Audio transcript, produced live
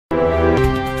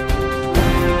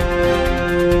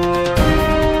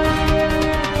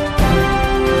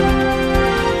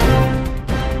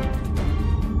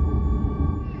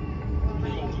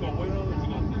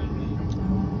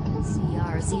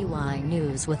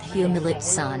interviews with Humulit's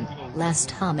son, Les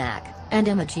Tomac, and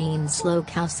Imogene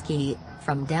Slokowski,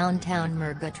 from downtown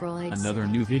Murgatroyd. Another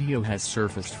new video has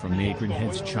surfaced from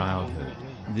Matronhead's childhood,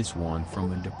 this one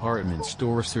from a department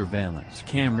store surveillance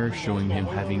camera showing him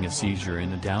having a seizure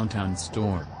in a downtown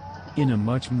store. In a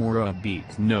much more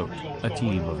upbeat note, a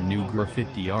team of new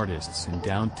graffiti artists in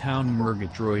downtown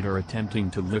Murgatroyd are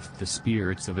attempting to lift the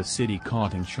spirits of a city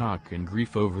caught in shock and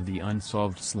grief over the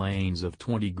unsolved slayings of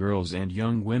 20 girls and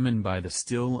young women by the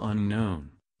still unknown,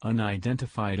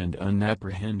 unidentified and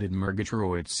unapprehended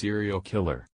Murgatroyd serial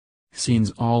killer.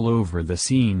 Scenes all over the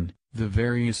scene, the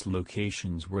various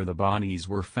locations where the bodies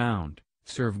were found,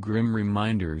 serve grim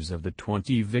reminders of the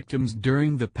 20 victims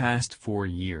during the past 4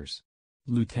 years.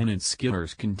 Lieutenant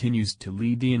Skillers continues to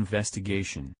lead the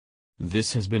investigation.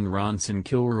 This has been Ronson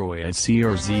Kilroy at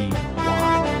CRZ.